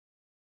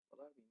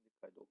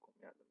Kaydol.com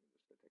yardım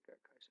videosuyla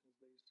tekrar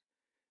karşınızdayız.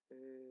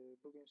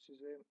 Bugün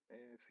size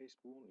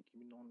Facebook'un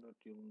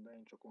 2014 yılında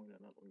en çok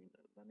oynanan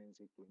oyunlarından, en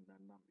zevkli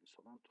oyunlarından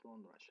birisi olan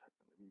Tron Rush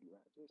hakkında bilgi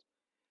vereceğiz.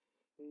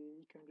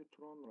 İlk önce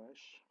Tron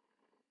Rush,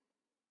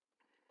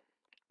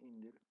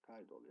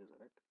 İndirKaydol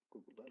yazarak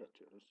Google'da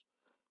aratıyoruz.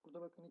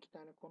 Burada bakın iki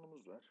tane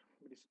konumuz var.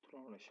 Birisi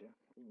Tron Rush'ı,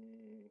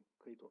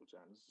 kayıt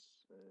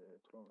olacağınız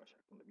Tron Rush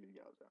hakkında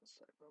bilgi alacağınız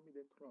sayfa. Bir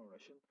de Tron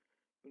Rush'ın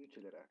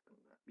üniteleri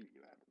hakkında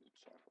bilgi verdiğimiz bir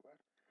sayfa var.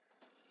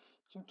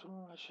 Şimdi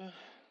turnuva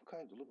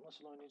kaydolup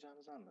nasıl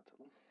oynayacağınızı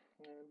anlatalım.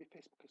 Bir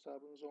Facebook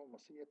hesabınız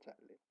olması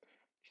yeterli.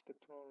 İşte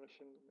Tron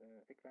Rush'ın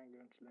ekran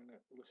görüntülerine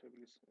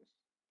ulaşabilirsiniz.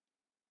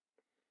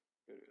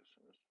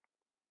 Görüyorsunuz.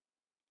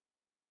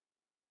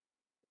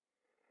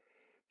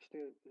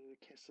 İşte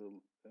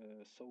Castle,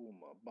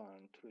 Savunma,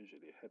 Barn,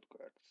 Treasury,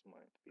 Headquarters,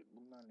 Minefield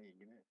bunlarla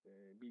ilgili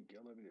bilgi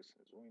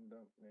alabilirsiniz.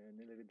 Oyunda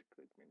nelere dikkat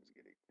etmeniz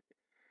gerektiği,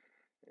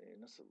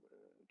 nasıl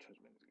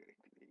çözmeniz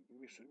gerektiği ile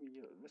ilgili bir sürü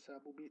bilgi alır.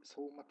 Mesela bu bir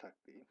savunma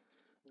taktiği.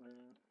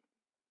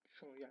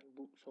 Yani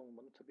bu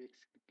savunmanın tabii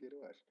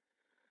eksiklikleri var.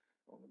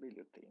 Onu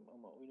belirteyim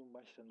ama oyunun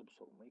başlarında bu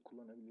savunmayı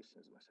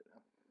kullanabilirsiniz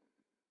mesela.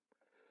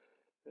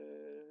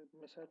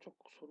 Mesela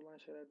çok sorulan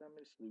şeylerden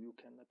birisi de You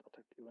cannot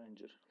attack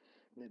Avenger.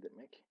 Ne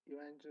demek?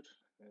 Avenger,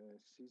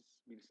 siz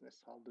birisine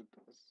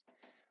saldırdınız.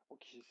 O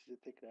kişi size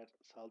tekrar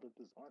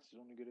saldırdığı zaman siz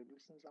onu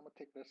görebilirsiniz ama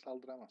tekrar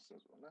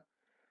saldıramazsınız ona.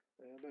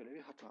 Böyle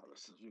bir hata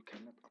alırsınız. You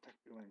cannot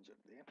attack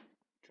Avenger diye.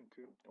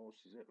 Çünkü o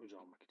size öc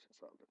almak için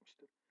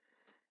saldırmıştır.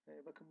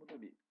 Bakın bu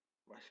da bir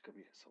başka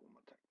bir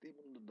savunma taktiği.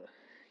 Bunda da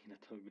yine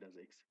tabii biraz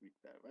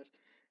eksiklikler var.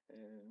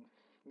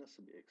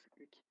 Nasıl bir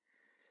eksiklik?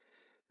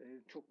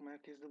 Çok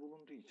merkezde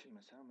bulunduğu için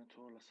mesela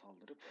meteorla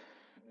saldırıp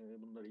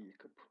bunları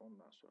yıkıp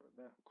ondan sonra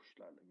da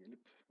kuşlarla gelip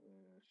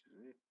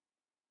sizi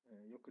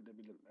yok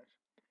edebilirler.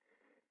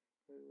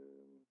 E,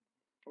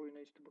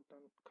 Oyuna işte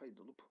buradan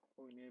kaydolup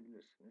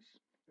oynayabilirsiniz.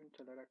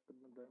 Üniteler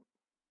hakkında da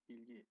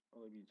bilgi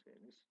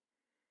alabileceğiniz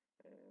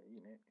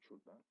yine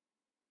şuradan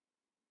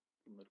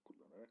bunları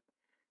kullanarak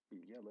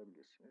bilgi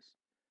alabilirsiniz.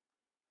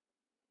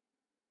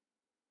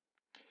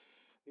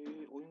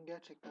 Oyun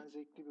gerçekten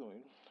zevkli bir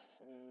oyun.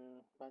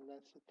 Benden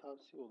size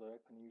tavsiye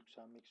olarak hani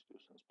yükselmek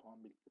istiyorsanız,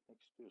 puan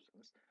biriktirmek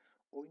istiyorsanız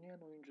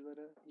oynayan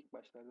oyunculara ilk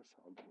başlarda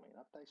saldırmayın.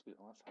 Hatta hiçbir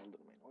zaman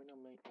saldırmayın.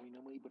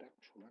 Oynamayı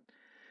bırakmış olan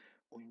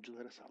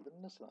oyunculara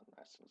saldırın. Nasıl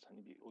anlarsınız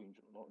hani bir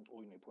oyuncunun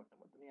oynayıp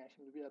oynamadığını? Yani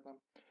şimdi bir adam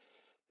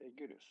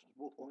görüyorsunuz.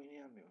 Bu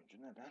oynayan bir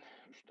oyuncu. Neden?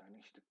 3 tane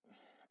işte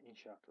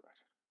inşaatı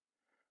var.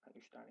 Hani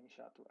 3 tane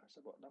inşaatı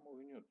varsa bu adam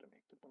oynuyor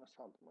demektir. Buna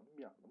saldırmanın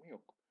bir anlamı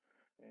yok.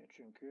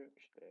 Çünkü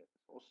işte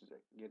o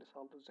size geri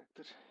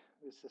saldıracaktır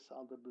ve size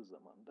saldırdığı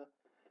zaman da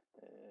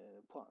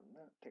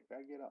puanını tekrar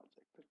geri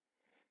alacaktır.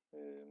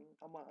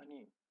 Ama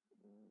hani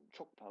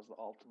çok fazla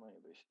altına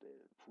ya da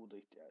işte food'a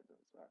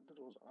ihtiyacınız vardır.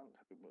 O zaman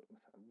tabii bu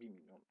mesela 1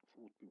 milyon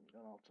food, 1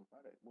 milyon altın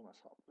var. Evet, buna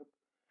saldırıp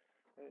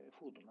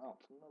food'un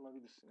altını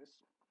alabilirsiniz.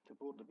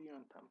 Tabii orada bir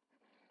yöntem.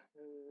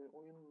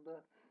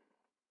 Oyunda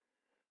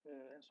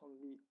en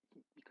son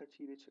birkaç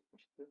hile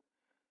çıkmıştı.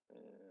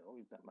 O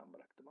yüzden ben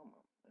bıraktım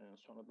ama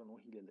sonradan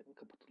o hilelerin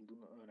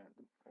kapatıldığını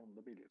öğrendim. Onu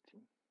da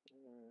belirteyim.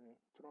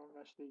 Tron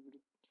Rush ile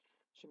ilgili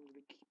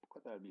şimdilik bu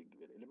kadar bilgi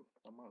verelim.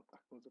 Ama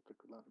aklınıza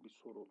takılan bir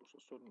soru olursa,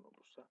 sorun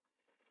olursa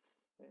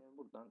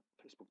buradan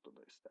Facebook'ta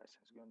da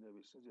isterseniz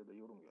gönderebilirsiniz ya da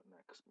yorum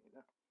gönder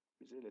kısmıyla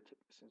bize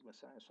iletebilirsiniz.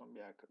 Mesela en son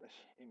bir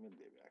arkadaş, Emir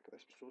diye bir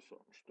arkadaş bir soru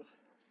sormuştu.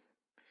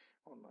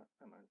 Onunla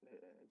hemen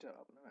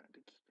cevabını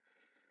verdik.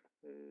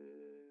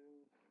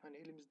 Hani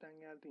elimizden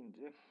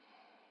geldiğince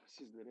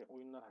sizlere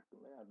oyunlar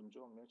hakkında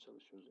yardımcı olmaya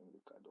çalışıyoruz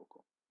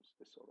İndirKaydol.com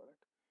sitesi olarak.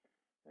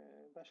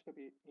 Başka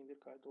bir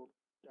İndirKaydol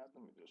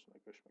yardım videosunda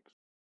görüşmek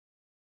üzere.